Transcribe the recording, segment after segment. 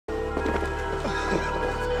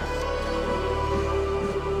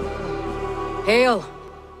Hail!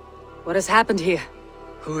 What has happened here?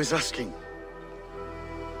 Who is asking?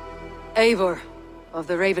 Eivor, of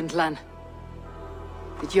the Raven clan.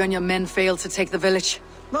 Did you and your men fail to take the village?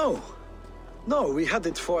 No. No, we had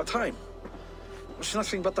it for a time. It was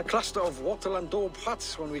nothing but a cluster of wattle and daub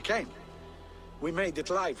huts when we came. We made it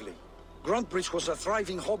lively. Gruntbridge was a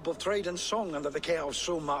thriving hub of trade and song under the care of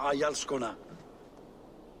Soma Ayalskona.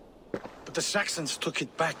 But the Saxons took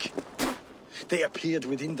it back. They appeared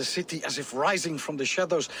within the city as if rising from the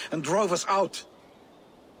shadows and drove us out.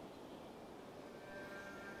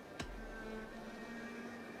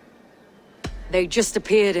 They just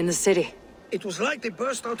appeared in the city. It was like they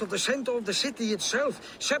burst out of the center of the city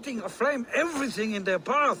itself, setting aflame everything in their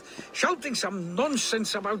path, shouting some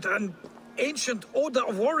nonsense about an ancient order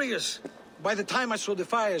of warriors. By the time I saw the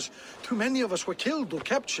fires, too many of us were killed or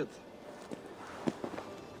captured.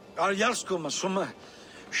 Our Jarlskoma, Summa,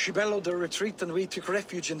 she bellowed a retreat and we took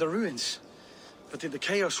refuge in the ruins. But in the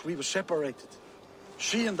chaos we were separated.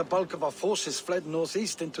 She and the bulk of our forces fled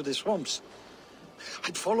northeast into the swamps.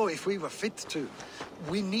 I'd follow if we were fit to.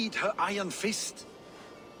 We need her iron fist.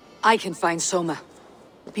 I can find Soma.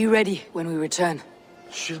 Be ready when we return.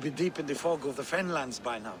 She'll be deep in the fog of the Fenlands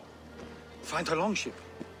by now. Find her longship.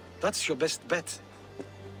 That's your best bet.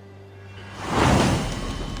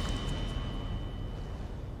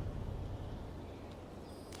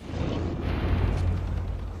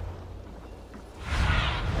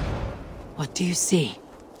 What do you see?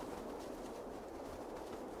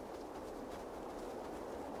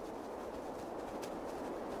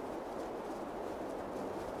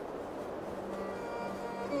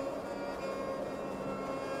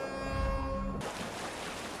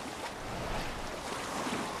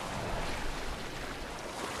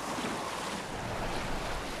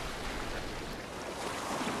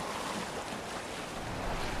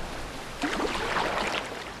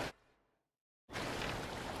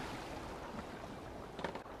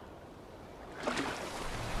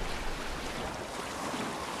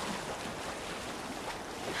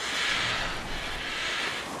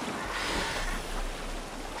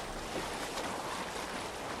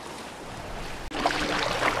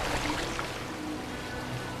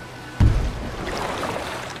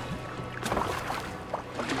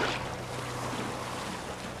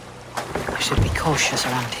 Should be cautious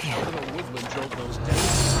around here.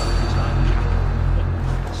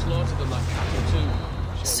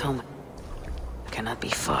 Soma cannot be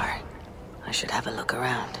far. I should have a look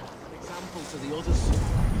around. Example to the others.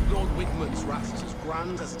 Lord Wigmund's wrath is as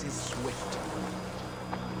grand as it is swift.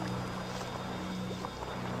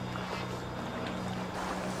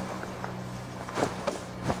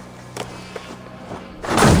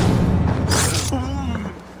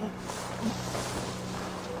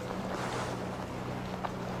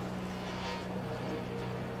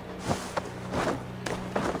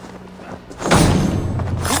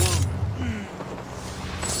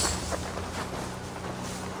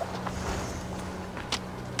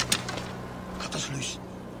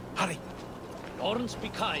 Hurry! Lawrence, be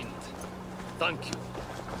kind. Thank you.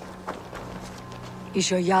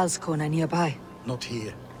 Is your Jarlskona nearby? Not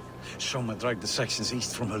here. Soma dragged the Saxons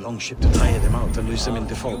east from her longship to tire them out and lose them in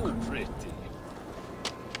the fog. You pretty.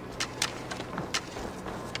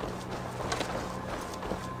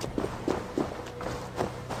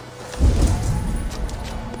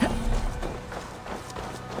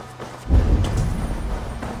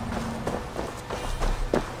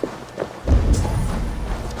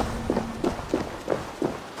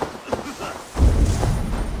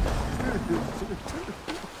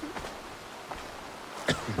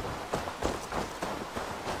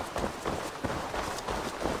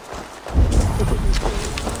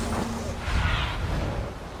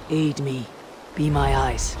 Aid me. Be my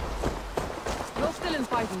eyes. You're still in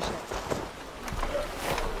fighting shape.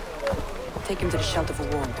 Take him to the shelter for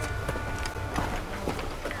warmth.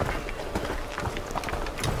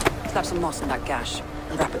 Slap some moss in that gash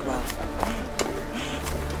and wrap it well.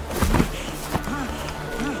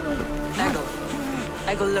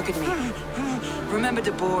 Eggle, look at me. Remember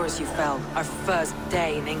the boars you fell our first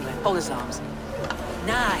day in England? Hold his arms.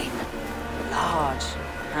 9. Large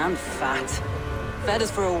and fat. Fed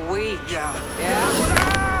us for a week. Yeah.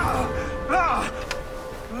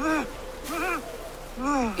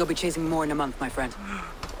 You'll be chasing more in a month, my friend.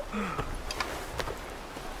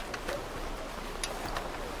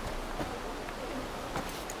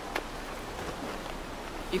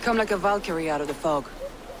 You come like a Valkyrie out of the fog.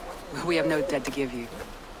 We have no debt to give you.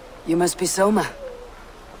 You must be Soma.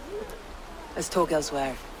 Let's talk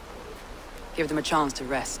elsewhere. Give them a chance to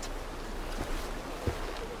rest.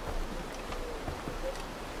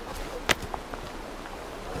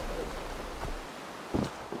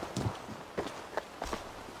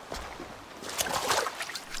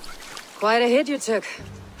 Quite a hit you took.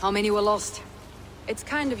 How many were lost? It's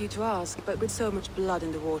kind of you to ask, but with so much blood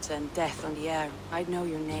in the water and death on the air, I'd know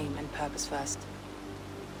your name and purpose first.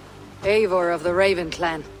 Eivor of the Raven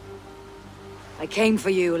clan. I came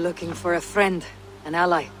for you looking for a friend, an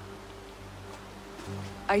ally.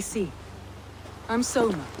 I see. I'm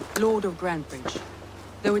Soma, Lord of Grantebridge.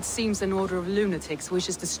 Though it seems an order of lunatics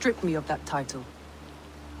wishes to strip me of that title.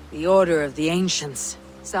 The Order of the Ancients.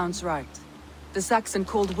 Sounds right. The Saxon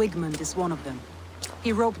called Wigmund is one of them.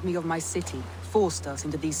 He robbed me of my city, forced us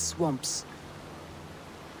into these swamps.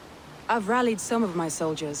 I've rallied some of my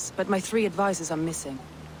soldiers, but my 3 advisors are missing.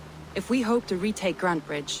 If we hope to retake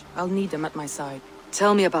Grantebridge, I'll need them at my side.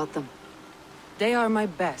 Tell me about them. They are my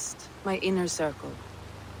best, my inner circle.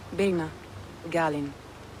 Birna, Galin,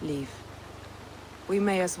 Leave. We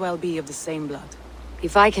may as well be of the same blood.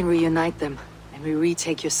 If I can reunite them, and we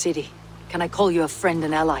retake your city, can I call you a friend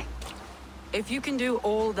and ally? If you can do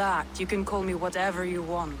all that, you can call me whatever you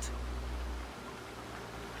want.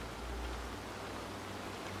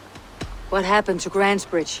 What happened to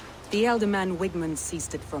Grantebridge? The elder man Wigmund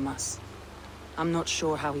seized it from us. I'm not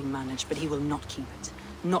sure how he managed, but he will not keep it.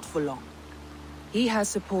 Not for long. He has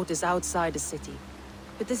supporters outside the city,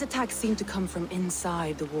 but this attack seemed to come from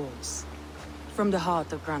inside the walls. From the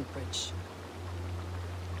heart of Grantebridge.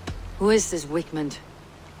 Who is this Wigmund?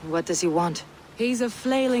 What does he want? He's a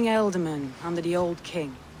flailing elderman under the old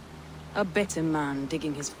king. A bitter man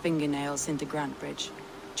digging his fingernails into Grantebridge,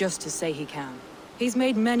 just to say he can. He's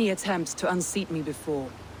made many attempts to unseat me before.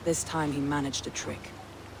 This time he managed a trick.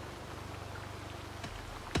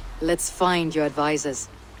 Let's find your advisors.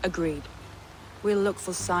 Agreed. We'll look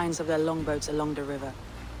for signs of their longboats along the river.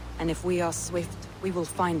 And if we are swift, we will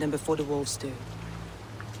find them before the wolves do.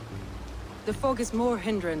 The fog is more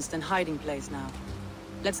hindrance than hiding place now.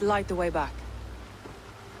 Let's light the way back.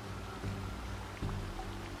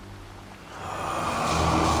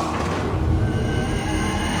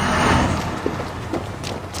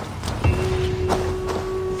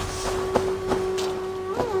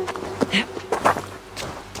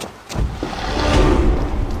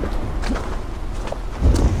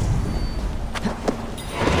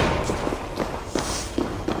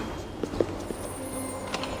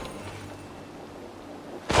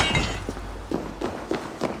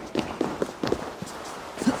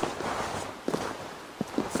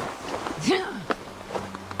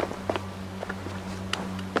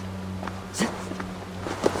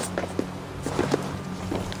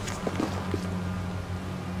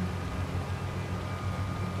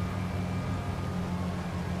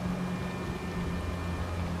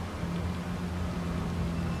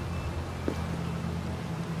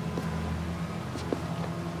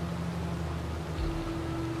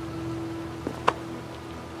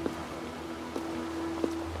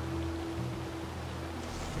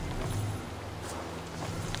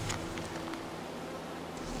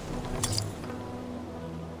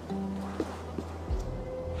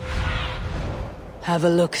 Have a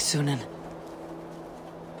look, Sunan.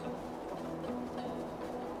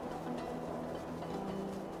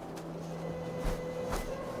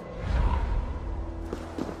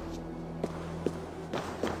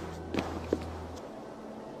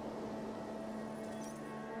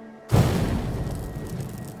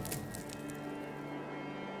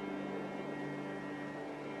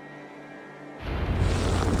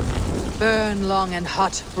 Burn long and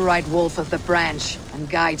hot, bright wolf of the branch, and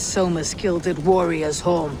guide Soma's gilded warriors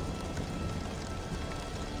home.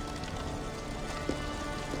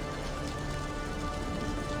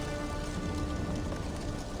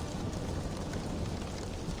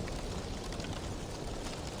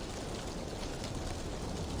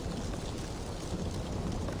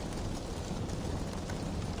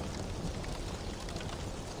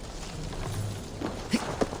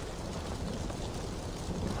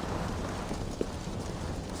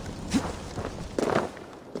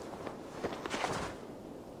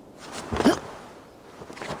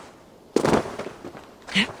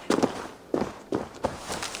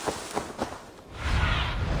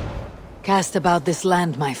 Cast about this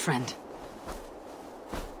land, my friend.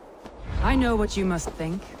 I know what you must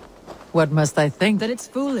think. What must I think? That it's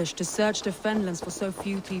foolish to search the Fenlands for so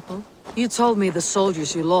few people. You told me the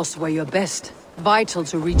soldiers you lost were your best, vital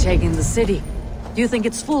to retaking the city. Do you think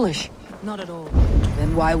it's foolish? Not at all.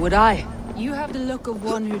 Then why would I? You have the look of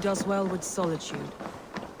one who does well with solitude.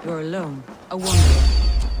 You're alone, a wanderer.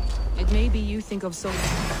 It may be you think of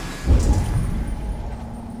solitude.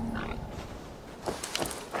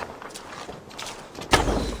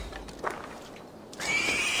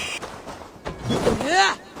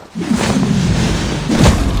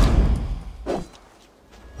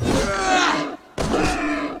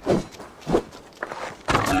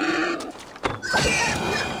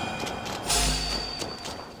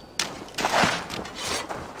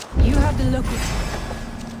 look.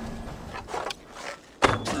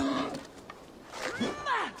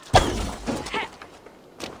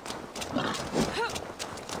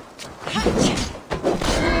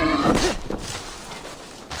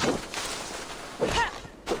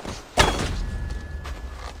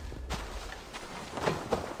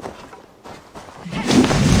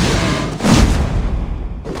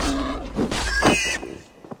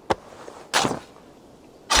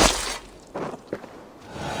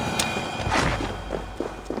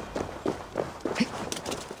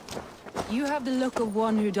 You have the look of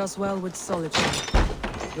one who does well with solitude.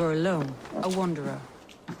 You're alone, a wanderer.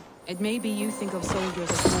 It may be you think of soldiers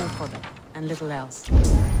as small fodder, and little else.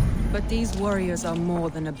 But these warriors are more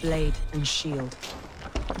than a blade and shield.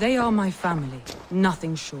 They are my family,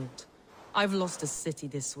 nothing short. I've lost a city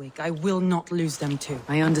this week. I will not lose them too.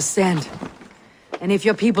 I understand. And if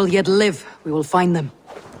your people yet live, we will find them.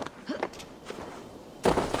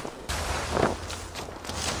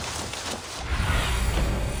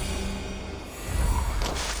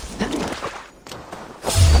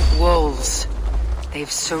 Wolves.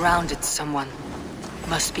 They've surrounded someone.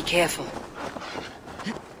 Must be careful.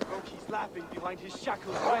 Loki's laughing behind his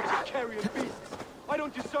shackles, trying to carry a beast. I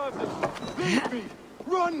don't deserve them. Leave me!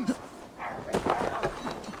 Run!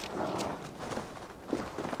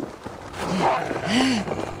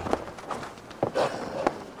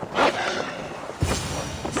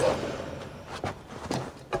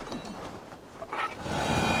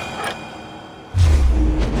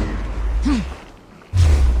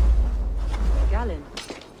 Galen,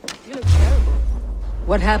 you look terrible.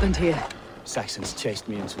 What happened here? Saxons chased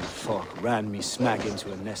me into the fog, ran me smack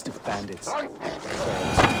into a nest of bandits. I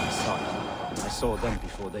saw them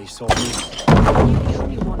before they saw me. You're the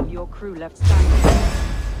only one of your crew left standing.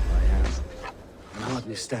 I am. I'm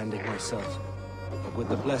hardly standing myself. But with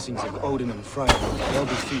the blessings of Odin and Freya, they'll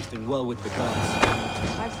be feasting well with the gods.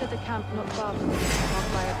 I've set a camp not far from here,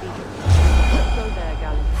 marked by a beacon. Let's go there,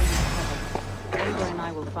 Galen. Eivor and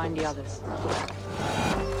I will find the others.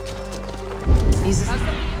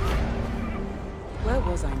 Where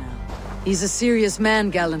was I now? He's a serious man,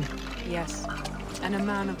 Galen. Yes, and a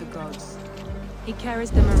man of the gods. He carries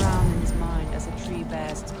them around in his mind as a tree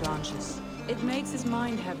bears its branches. It makes his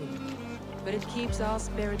mind heavy, but it keeps our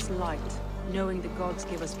spirits light, knowing the gods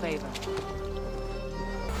give us favor.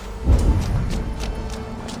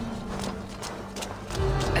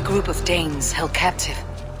 A group of Danes held captive.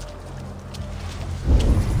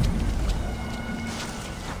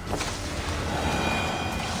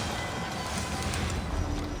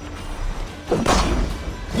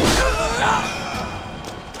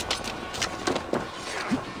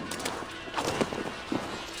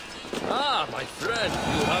 Ah, my friend,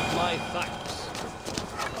 you have my thanks.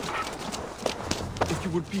 If you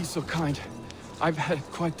would be so kind. I've had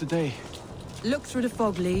quite the day. Look through the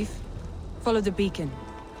fog, Leaf. Follow the beacon.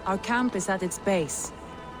 Our camp is at its base.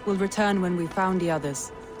 We'll return when we've found the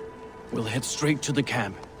others. We'll head straight to the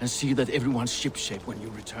camp and see that everyone's shipshape when you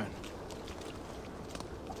return.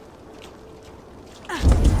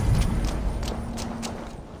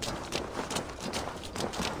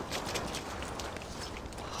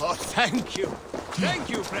 Oh, thank you. Thank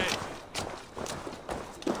you, friend.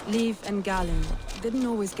 Leaf and Galen didn't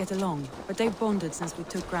always get along, but they've bonded since we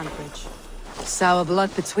took Grantbridge. Sour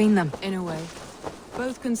blood between them. In a way.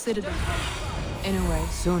 Both considered them... In a way.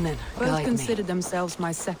 Sunan, Both guide me. considered themselves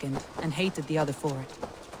my second, and hated the other for it.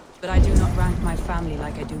 But I do not rank my family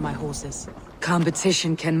like I do my horses.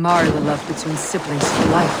 Competition can mar the love between siblings for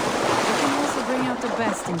life. It can also bring out the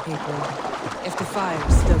best in people, if the fire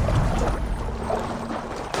is still...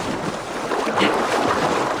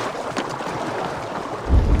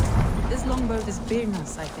 This longboat is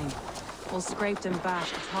Birna's, I think. All scraped and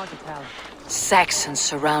bashed, it's hard to tell. Saxons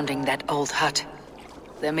surrounding that old hut.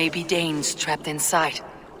 There may be Danes trapped inside.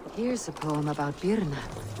 Here's a poem about Birna.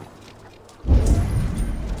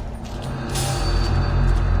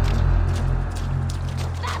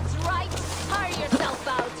 That's right! Hire yourself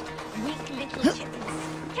out! Weak little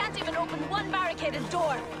chickens. Can't even open one barricaded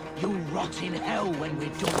door. You rot in hell when we're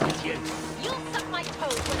done with you. You'll suck my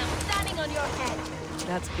toes when I'm standing on your head.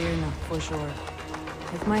 That's Birna, for sure.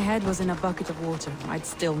 If my head was in a bucket of water, I'd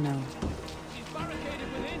still know. She's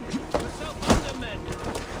barricaded within. Herself and the men.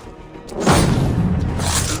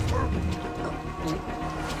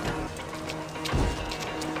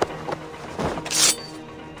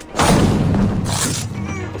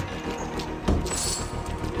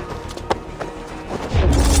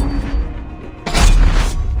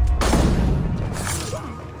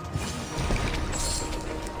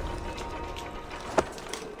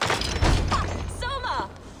 Soma!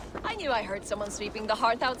 I knew I heard heard someone sweeping the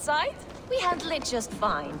hearth outside. We handle it just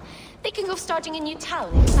fine. Thinking of starting a new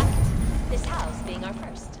town, in fact. This house being our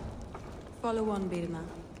first. Follow on, Birna.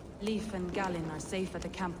 Leif and Gallin are safe at the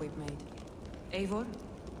camp we've made. Eivor,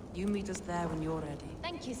 you meet us there when you're ready.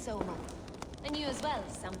 Thank you so much. And you as well,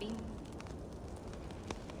 Sunbeam.